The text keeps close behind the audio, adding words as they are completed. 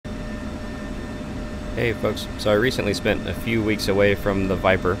Hey folks, so I recently spent a few weeks away from the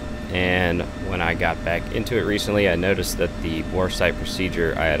Viper, and when I got back into it recently I noticed that the Boresight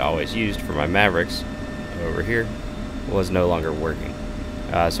procedure I had always used for my Mavericks over here was no longer working.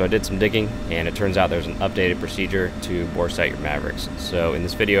 So I did some digging, and it turns out there's an updated procedure to Boresight your Mavericks. So in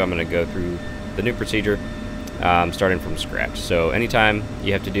this video I'm going to go through the new procedure starting from scratch. So anytime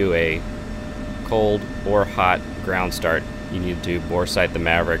you have to do a cold or hot ground start, you need to boresight the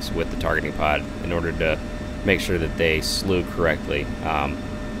Mavericks with the targeting pod in order to make sure that they slew correctly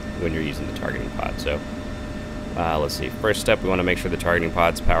when you're using the targeting pod. So let's see. First step, we want to make sure the targeting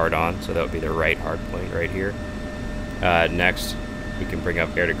pod's powered on, so that would be the right hard point right here. Next, we can bring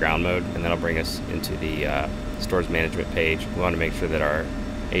up air to ground mode, and that'll bring us into the stores management page. We want to make sure that our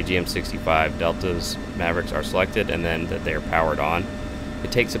AGM-65 Deltas Mavericks are selected and then that they're powered on.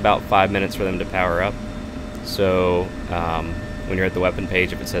 It takes about 5 minutes for them to power up. So when you're at the weapon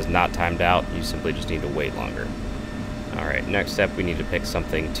page, if it says not timed out, you simply just need to wait longer. Alright, next step, we need to pick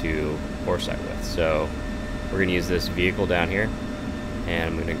something to boresight with. So we're going to use this vehicle down here, and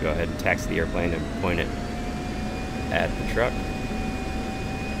I'm going to go ahead and taxi the airplane and point it at the truck.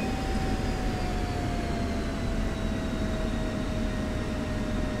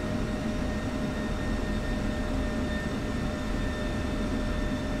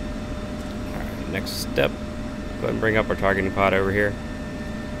 Alright, next step, go ahead and bring up our targeting pod over here.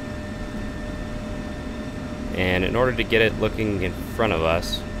 And in order to get it looking in front of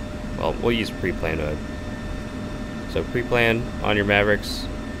us, well, we'll use pre-plan mode. So pre-plan on your Mavericks,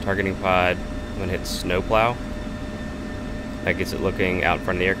 targeting pod, I'm going to hit snowplow. That gets it looking out in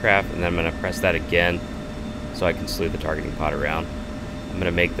front of the aircraft, and then I'm going to press that again so I can slew the targeting pod around. I'm going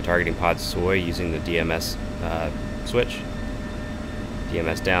to make the targeting pod soy using the DMS switch.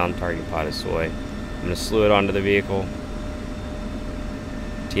 DMS down, targeting pod is soy. I'm going to slew it onto the vehicle.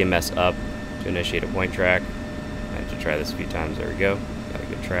 TMS up to initiate a point track. I have to try this a few times. There we go. Got a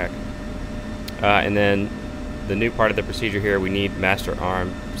good track. And then the new part of the procedure here, we need master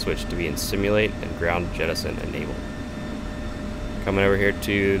arm switch to be in simulate and ground jettison enabled. Coming over here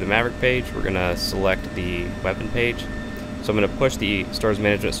to the Maverick page, we're going to select the weapon page. So I'm going to push the stores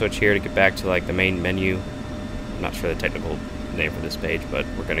management switch here to get back to like the main menu. I'm not sure the technical name for this page, but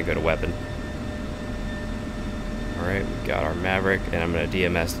we're going to go to weapon. Alright, we got our Maverick, and I'm going to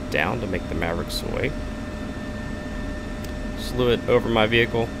DMS down to make the Maverick soy. Slew it over my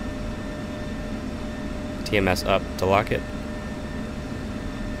vehicle. TMS up to lock it.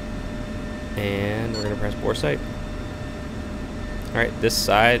 And we're going to press boresight. Alright, this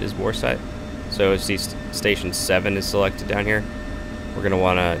side is boresight. So as station 7 is selected down here, we're going to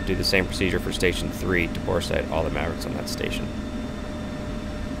want to do the same procedure for station 3 to boresight all the Mavericks on that station.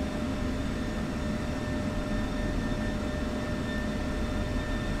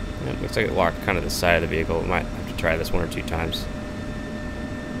 It looks like it locked kind of the side of the vehicle. We might have to try this 1 or 2 times.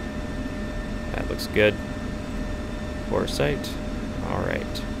 That looks good. Boresight.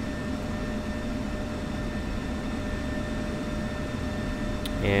 Alright.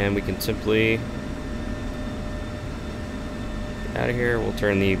 And we can simply get out of here. We'll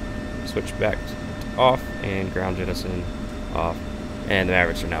turn the switch back to off and ground jettison off. And the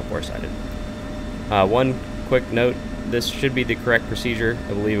Mavericks are now boresighted. One quick note. This should be the correct procedure. I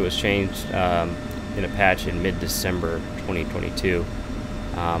believe it was changed in a patch in mid-December 2022.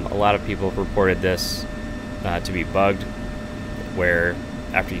 A lot of people have reported this to be bugged, where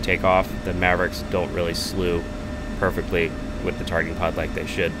after you take off, the Mavericks don't really slew perfectly with the targeting pod like they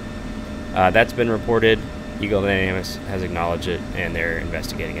should. That's been reported. Eagle Dynamics has acknowledged it, and they're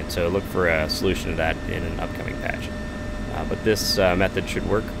investigating it. So look for a solution to that in an upcoming patch. But this method should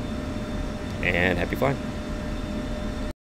work, and happy flying.